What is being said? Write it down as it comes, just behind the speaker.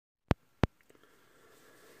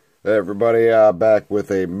Hey everybody, back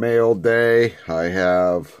with a mail day. I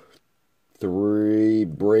have 3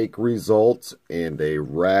 break results and a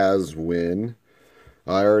Raz win.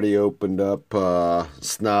 I already opened up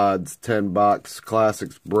Snod's 10-box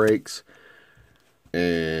Classics breaks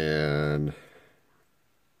and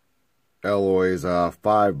Eloy's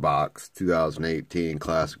 5-box 2018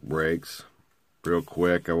 Classic breaks. Real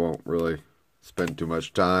quick, I won't really spend too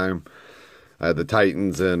much time. I had the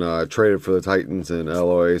Titans and traded for the Titans and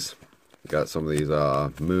Eloy's. Got some of these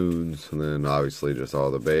moons, and then obviously just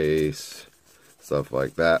all the base, stuff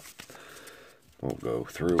like that. Won't go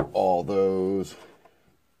through all those.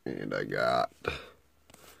 And I got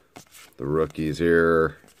the rookies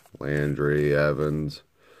here. Landry, Evans,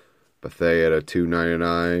 Bethea at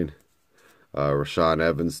 $2.99. Rashawn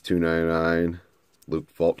Evans, $2.99. Luke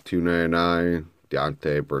Falk, $2.99.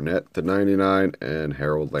 Deontay Burnett to $99, and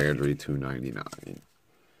Harold Landry $2.99.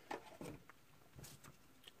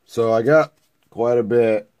 So I got quite a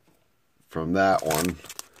bit from that one.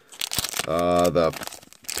 The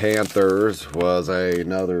Panthers was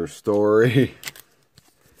another story.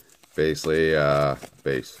 Basically,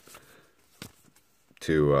 base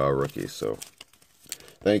 2 rookies. So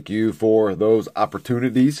thank you for those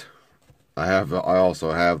opportunities. I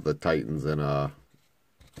also have the Titans and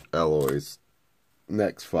Eloy's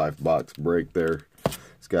next 5-box break there.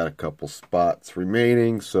 It's got a couple spots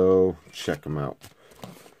remaining, so check them out.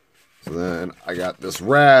 So then I got this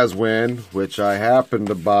Raz win, which I happened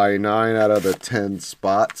to buy 9 out of the 10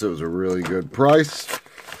 spots. It was a really good price.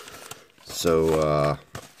 So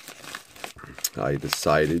I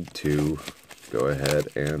decided to go ahead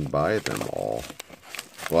and buy them all.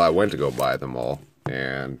 Well, I went to go buy them all,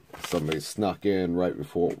 and somebody snuck in right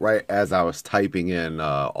as I was typing in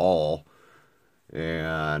all,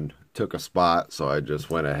 and took a spot, so I just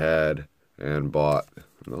went ahead and bought.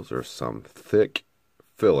 And those are some thick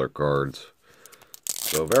filler cards.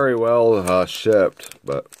 So very well shipped,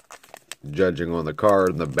 but judging on the card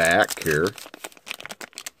in the back here.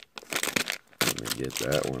 Let me get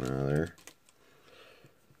that one out of there.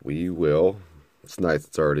 We will. It's nice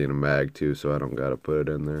it's already in a mag too, so I don't got to put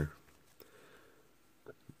it in there.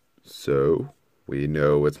 So we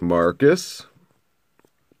know it's Marcus.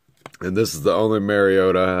 And this is the only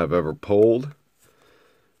Mariota I've ever pulled.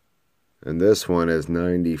 And this one is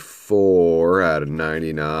 94 out of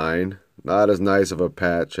 99. Not as nice of a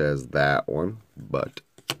patch as that one, but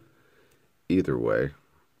either way,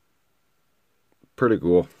 pretty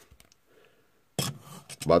cool.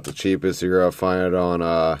 About the cheapest you're going to find it on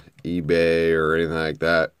eBay or anything like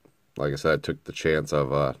that. Like I said, I took the chance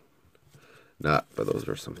of not, but those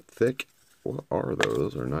are some thick. What are those?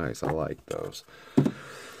 Those are nice. I like those.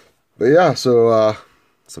 But yeah, so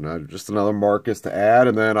now just another Marcus to add,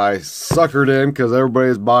 and then I suckered in because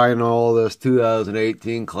everybody's buying all this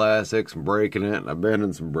 2018 Classics and breaking it, and I've been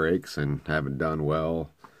in some breaks and haven't done well.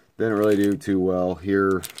 Didn't really do too well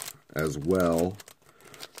here as well,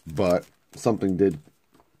 but something that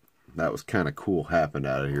was kind of cool happened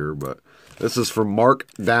out of here. But this is from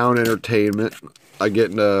Mark Down Entertainment. I get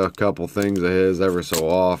into a couple things of his every so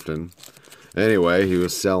often. Anyway, he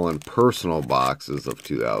was selling personal boxes of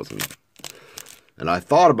 2000. And I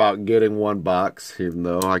thought about getting 1 box, even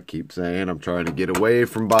though I keep saying I'm trying to get away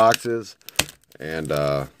from boxes. And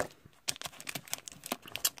I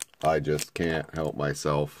just can't help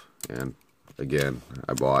myself. And again,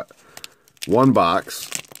 I bought 1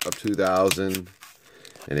 box of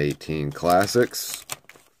 2018 Classics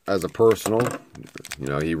as a personal. You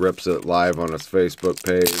know, he rips it live on his Facebook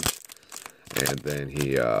page. And then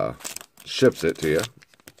he ships it to you,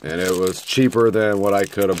 and it was cheaper than what I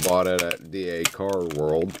could have bought it at DA Car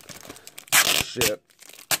World. Shit.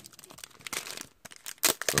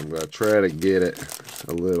 I'm gonna try to get it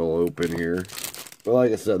a little open here, but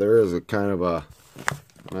like I said, there is a kind of a,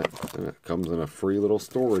 and it comes in a free little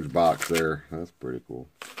storage box there. That's pretty cool.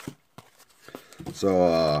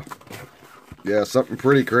 So yeah, something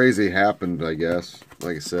pretty crazy happened, I guess.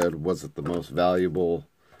 Like I said, was it the most valuable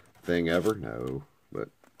thing ever? No, but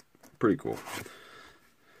pretty cool.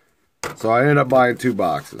 So I ended up buying 2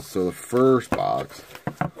 boxes. So the first box,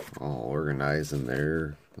 all organized in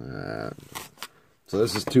there. So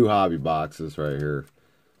this is 2 hobby boxes right here.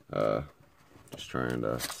 Just trying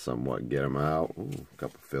to somewhat get them out. Ooh, a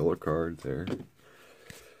couple filler cards there.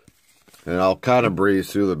 And I'll kind of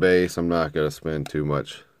breeze through the base. I'm not going to spend too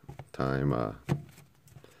much time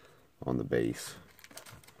on the base,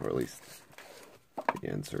 or at least the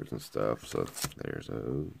inserts and stuff. So there's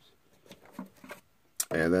those.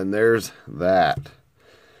 And then there's that.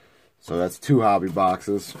 So that's 2 hobby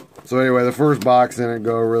boxes. So anyway, the first box didn't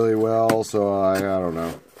go really well, so I don't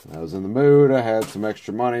know. I was in the mood. I had some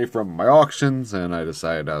extra money from my auctions, and I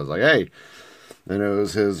decided, I was like, hey. And it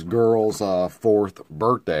was his girl's 4th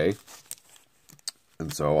birthday.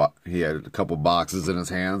 And so he had a couple boxes in his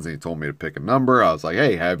hands, and he told me to pick a number. I was like,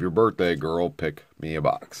 hey, have your birthday, girl, pick me a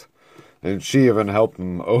box. And she even helped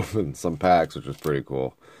him open some packs, which was pretty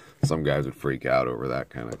cool. Some guys would freak out over that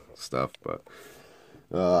kind of stuff, but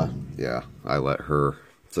yeah, I let her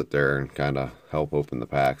sit there and kind of help open the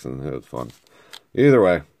packs, and it was fun. Either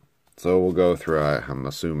way, so we'll go through. I'm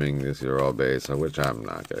assuming these are all base, which I'm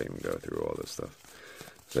not going to even go through all this stuff.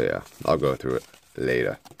 So yeah, I'll go through it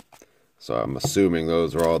later. So I'm assuming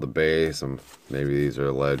those are all the base, and maybe these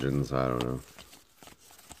are legends. I don't know.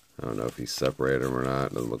 I don't know if he separated them or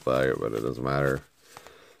not. It doesn't look like it, but it doesn't matter.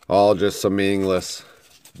 All just some meaningless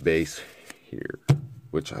base here,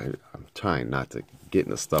 which I'm trying not to get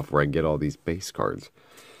into stuff where I get all these base cards.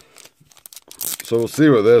 So we'll see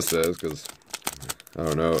what this is, because I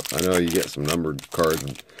don't know. I know you get some numbered cards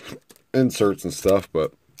and inserts and stuff,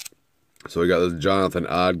 but so we got this Jonathan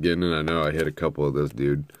Ogden, and I know I hit a couple of this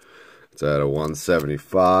dude. It's at a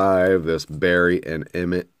 175. This Barry and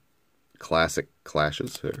Emmett Classic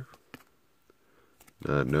Clashes here.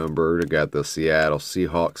 Numbered. I got the Seattle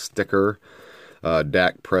Seahawks sticker.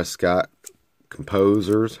 Dak Prescott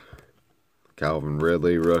Composers. Calvin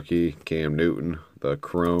Ridley rookie. Cam Newton the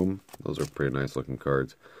Chrome. Those are pretty nice looking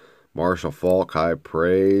cards. Marshall Faulk High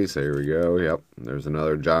Praise. There we go. Yep. There's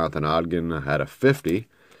another Jonathan Ogden. I had a 50.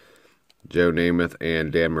 Joe Namath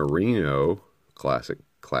and Dan Marino Classic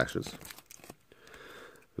Clashes.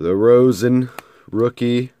 The Rosen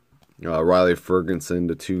rookie. Riley Ferguson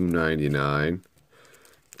to 299.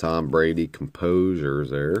 Tom Brady Composures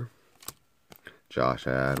there. Josh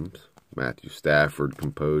Adams. Matthew Stafford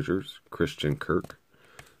Composures. Christian Kirk.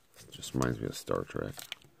 Just reminds me of Star Trek.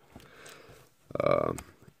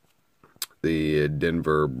 The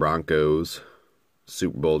Denver Broncos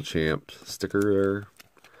Super Bowl champ sticker there.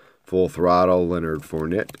 Full Throttle Leonard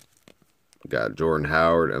Fournette. Got Jordan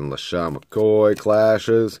Howard and LaShawn McCoy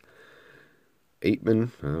Clashes.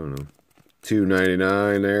 8-man, I don't know.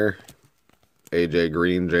 $2.99 there. AJ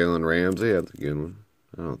Green, Jalen Ramsey. That's a good one.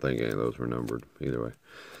 I don't think any of those were numbered. Either way.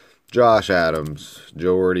 Josh Adams,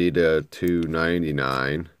 Jordy to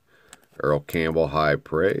 $2.99. Earl Campbell High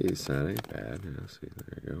Praise. That ain't bad. Yeah, see,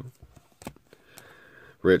 there you go.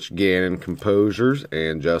 Rich Gannon Composures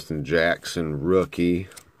and Justin Jackson Rookie.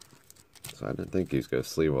 So I didn't think he was going to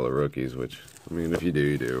sleeve all the rookies, which, I mean, if you do,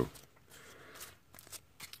 you do.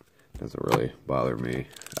 Doesn't really bother me.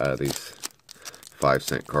 These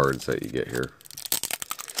 5-cent cards that you get here.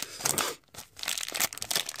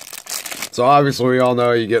 So obviously we all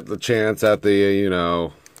know you get the chance at the, you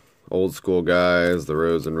know, old school guys. The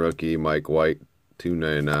Rosen rookie, Mike White,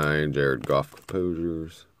 $2.99. Jared Goff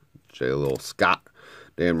Composures. J. Lil Scott.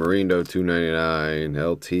 Dan Marino, $2.99.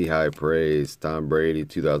 LT High Praise. Tom Brady,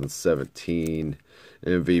 2017.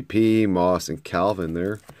 MVP, Moss and Calvin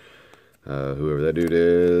there. Whoever that dude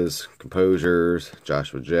is. Composures.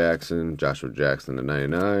 Joshua Jackson to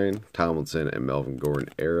 99. Tomlinson and Melvin Gordon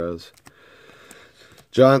eras.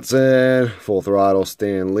 Johnson, Full Throttle,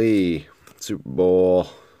 Stan Lee. Super Bowl.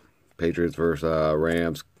 Patriots versus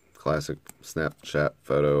Rams. Classic Snapchat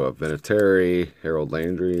photo of Vinatieri, Harold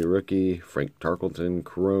Landry, rookie, Frank Tarkleton,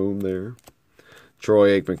 Chrome there.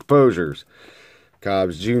 Troy Aikman Composures,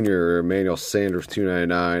 Cobbs Jr., Emmanuel Sanders,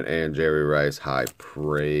 $2.99, and Jerry Rice, High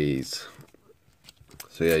Praise.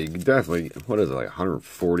 So yeah, you can definitely, what is it, like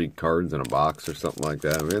 140 cards in a box or something like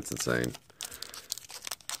that? I mean, it's insane.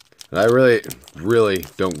 And I really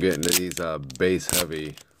don't get into these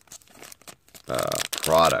base-heavy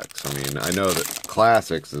products. I mean, I know that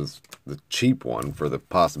Classics is the cheap one for the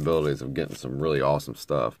possibilities of getting some really awesome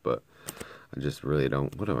stuff, but I just really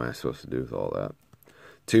don't. What am I supposed to do with all that?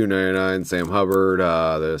 $2.99 Sam Hubbard,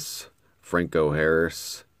 this Franco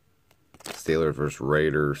Harris, Steelers versus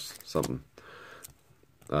Raiders, something.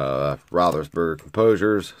 Roethlisberger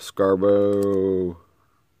Composures, Scarborough.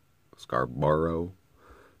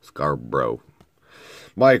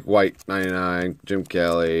 Mike White, 99. Jim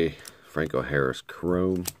Kelly, Franco Harris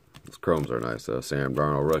Chrome. Those Chromes are nice though. Sam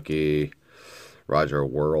Darnold rookie. Roger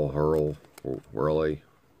Worley, I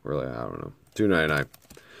don't know. $2.99.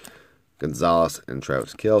 Gonzalez and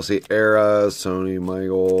Travis Kelce eras. Sony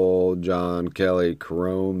Michael, John Kelly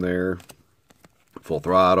Chrome there. Full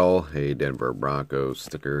Throttle. Hey, Denver Broncos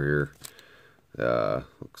sticker here.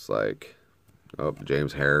 Looks like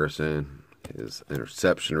James Harrison. His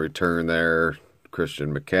interception return there.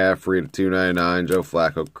 Christian McCaffrey to $2.99. Joe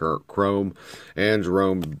Flacco Chrome. And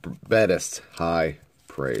Jerome Bettis High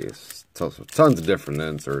praise. Tons of different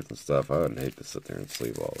inserts and stuff. I would hate to sit there and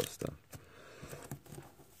sleeve all this stuff.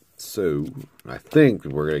 So, I think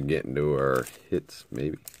we're going to get into our hits,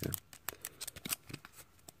 maybe. Yeah.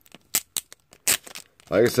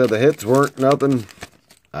 Like I said, the hits weren't nothing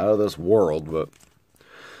out of this world, but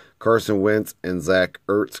Carson Wentz and Zach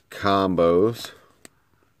Ertz combos.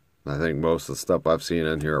 I think most of the stuff I've seen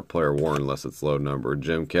in here are player worn unless it's low number.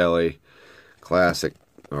 Jim Kelly, classic,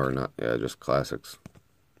 or not, yeah, just classics.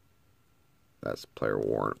 That's player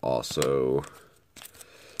worn also.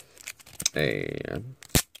 And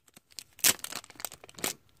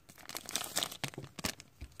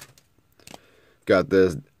got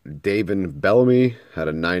this David Bellamy, had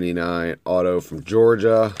a 99 auto from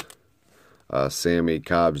Georgia. Sammy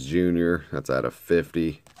Cobbs Jr., that's out of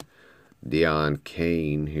 50. Deion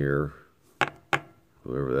Kane here,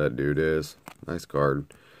 whoever that dude is. Nice card.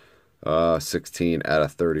 16 out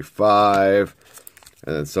of 35.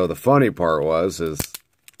 And then, so the funny part is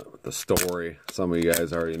the story, some of you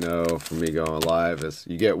guys already know from me going live, is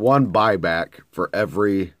you get one buyback for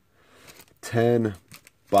every 10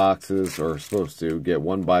 boxes, or supposed to get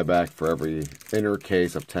one buyback for every inner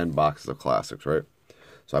case of 10 boxes of classics, right?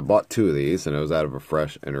 So I bought 2 of these, and it was out of a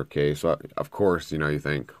fresh inner case. So, of course, you know, you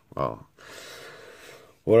think, well,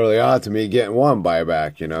 what are the odds of me getting one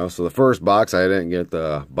buyback, you know? So the first box, I didn't get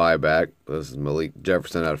the buyback. This is Malik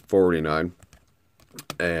Jefferson out of 49.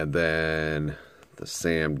 And then the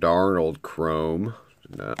Sam Darnold Chrome.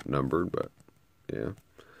 Not numbered, but yeah.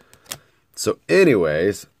 So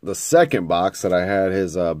anyways, the second box that I had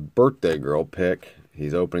his birthday girl pick.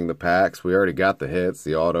 He's opening the packs. We already got the hits,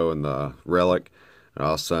 the auto and the relic. And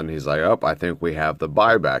all of a sudden, he's like, oh, I think we have the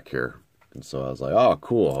buyback here. And so I was like, oh,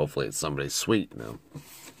 cool. Hopefully it's somebody sweet now.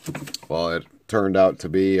 Well, it turned out to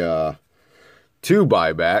be 2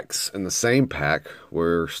 buybacks in the same pack.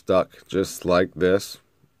 We're stuck just like this.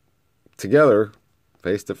 Together,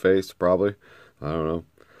 face to face, probably. I don't know.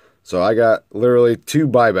 So I got literally 2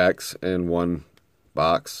 buybacks in one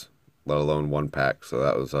box, let alone one pack. So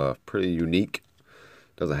that was pretty unique.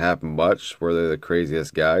 Doesn't happen much. Were they the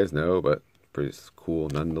craziest guys? No, but pretty cool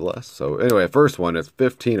nonetheless. So anyway, first one is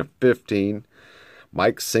 15 of 15.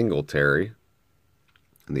 Mike Singletary.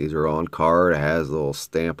 And these are on card. It has a little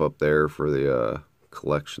stamp up there for the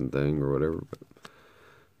collection thing or whatever.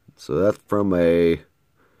 So that's from a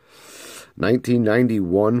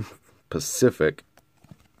 1991 Pacific.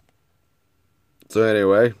 So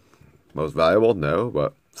anyway, most valuable? No,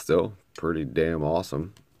 but still pretty damn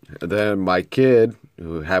awesome. And then my kid,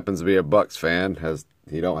 who happens to be a Bucks fan,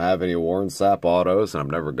 he don't have any Warren Sapp autos, and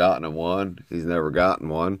I've never gotten one. He's never gotten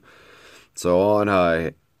one. So on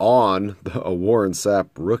a Warren Sapp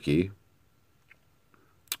rookie,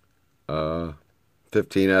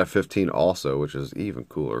 15 out of 15 also, which is even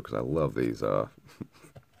cooler because I love these. I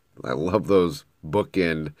love those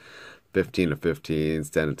bookend 15 of 15s,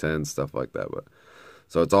 10 of 10, stuff like that. But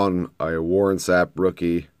so it's on a Warren Sapp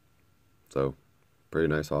rookie. So pretty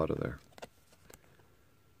nice auto there.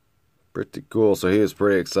 Pretty cool. So he was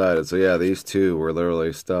pretty excited. So yeah, these 2 were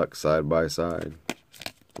literally stuck side by side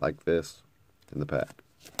like this in the pack.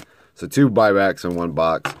 So 2 buybacks in one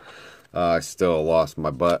box. I still lost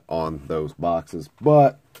my butt on those boxes,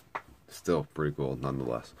 but still pretty cool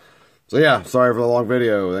nonetheless. So yeah, sorry for the long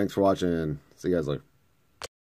video. Thanks for watching. See you guys later.